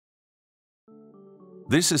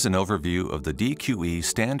This is an overview of the DQE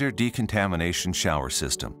standard decontamination shower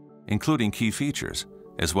system, including key features,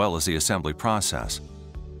 as well as the assembly process.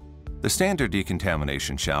 The standard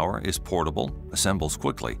decontamination shower is portable, assembles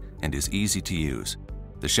quickly, and is easy to use.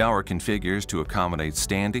 The shower configures to accommodate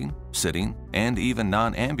standing, sitting, and even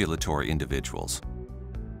non-ambulatory individuals.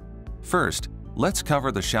 First, let's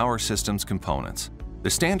cover the shower system's components. The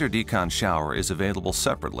standard Decon shower is available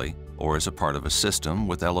separately or as a part of a system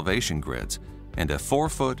with elevation grids and a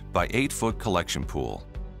 4-foot by 8-foot collection pool.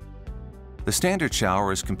 The standard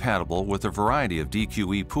shower is compatible with a variety of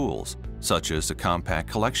DQE pools, such as the compact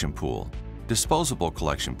collection pool, disposable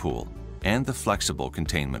collection pool, and the flexible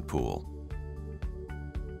containment pool.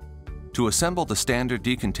 To assemble the standard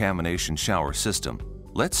decontamination shower system,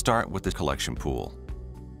 let's start with the collection pool.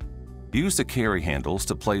 Use the carry handles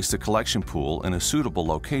to place the collection pool in a suitable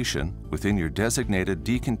location within your designated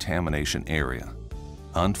decontamination area.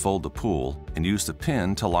 Unfold the pool and use the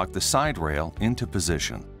pin to lock the side rail into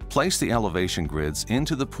position. Place the elevation grids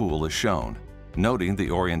into the pool as shown, noting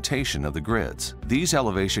the orientation of the grids. These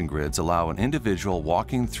elevation grids allow an individual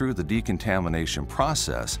walking through the decontamination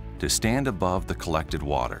process to stand above the collected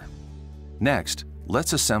water. Next,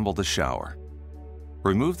 let's assemble the shower.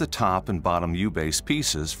 Remove the top and bottom U-base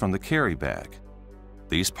pieces from the carry bag.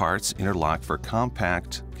 These parts interlock for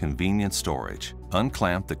compact, convenient storage.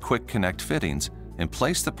 Unclamp the quick connect fittings and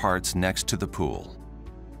place the parts next to the pool.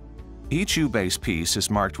 Each U-base piece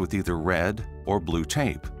is marked with either red or blue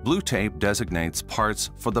tape. Blue tape designates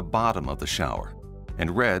parts for the bottom of the shower,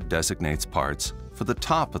 and red designates parts for the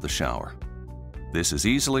top of the shower. This is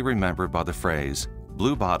easily remembered by the phrase,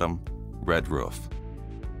 blue bottom, red roof.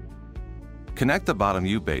 Connect the bottom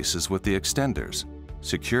U-bases with the extenders,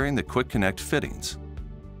 securing the quick connect fittings.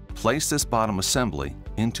 Place this bottom assembly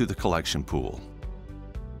into the collection pool.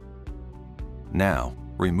 Now,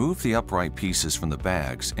 remove the upright pieces from the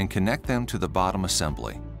bags and connect them to the bottom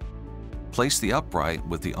assembly. Place the upright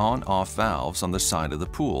with the on-off valves on the side of the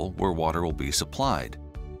pool where water will be supplied.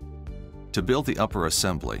 To build the upper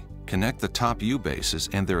assembly, connect the top U-bases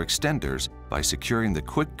and their extenders by securing the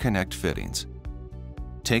quick connect fittings.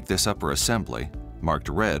 Take this upper assembly, marked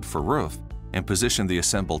red for roof, and position the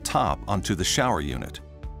assembled top onto the shower unit.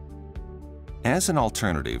 As an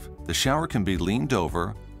alternative, the shower can be leaned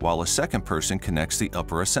over while a second person connects the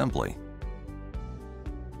upper assembly.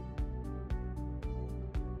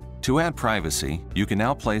 To add privacy, you can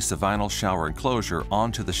now place the vinyl shower enclosure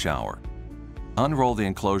onto the shower. Unroll the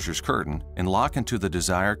enclosure's curtain and lock into the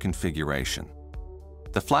desired configuration.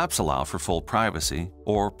 The flaps allow for full privacy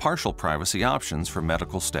or partial privacy options for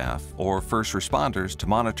medical staff or first responders to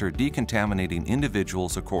monitor decontaminating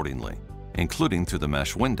individuals accordingly, including through the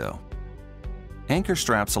mesh window. Anchor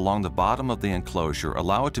straps along the bottom of the enclosure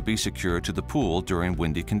allow it to be secured to the pool during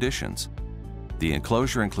windy conditions. The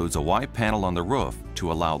enclosure includes a white panel on the roof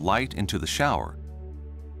to allow light into the shower.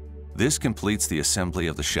 This completes the assembly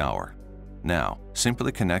of the shower. Now,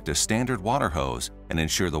 simply connect a standard water hose and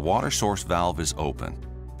ensure the water source valve is open.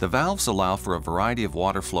 The valves allow for a variety of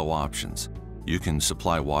water flow options. You can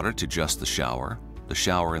supply water to just the shower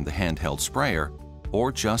and the handheld sprayer,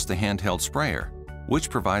 or just the handheld sprayer,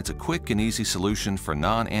 which provides a quick and easy solution for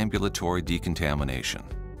non-ambulatory decontamination.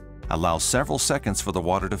 Allow several seconds for the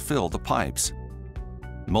water to fill the pipes.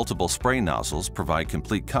 Multiple spray nozzles provide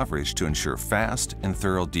complete coverage to ensure fast and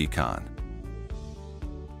thorough decon.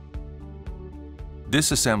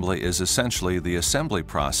 Disassembly is essentially the assembly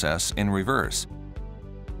process in reverse.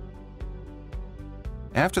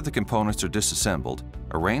 After the components are disassembled,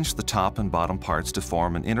 arrange the top and bottom parts to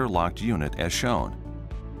form an interlocked unit as shown.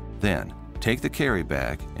 Then, take the carry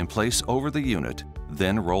bag and place over the unit,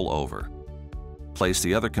 then roll over. Place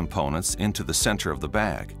the other components into the center of the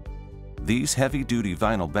bag. These heavy-duty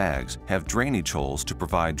vinyl bags have drainage holes to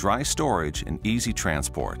provide dry storage and easy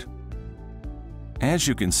transport. As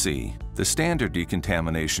you can see, the standard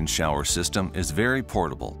decontamination shower system is very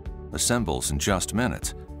portable, assembles in just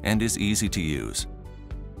minutes, and is easy to use.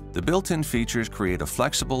 The built-in features create a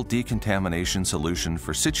flexible decontamination solution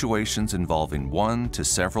for situations involving one to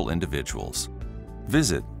several individuals.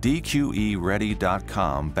 Visit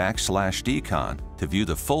DQEready.com/Decon to view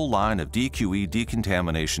the full line of DQE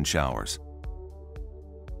decontamination showers.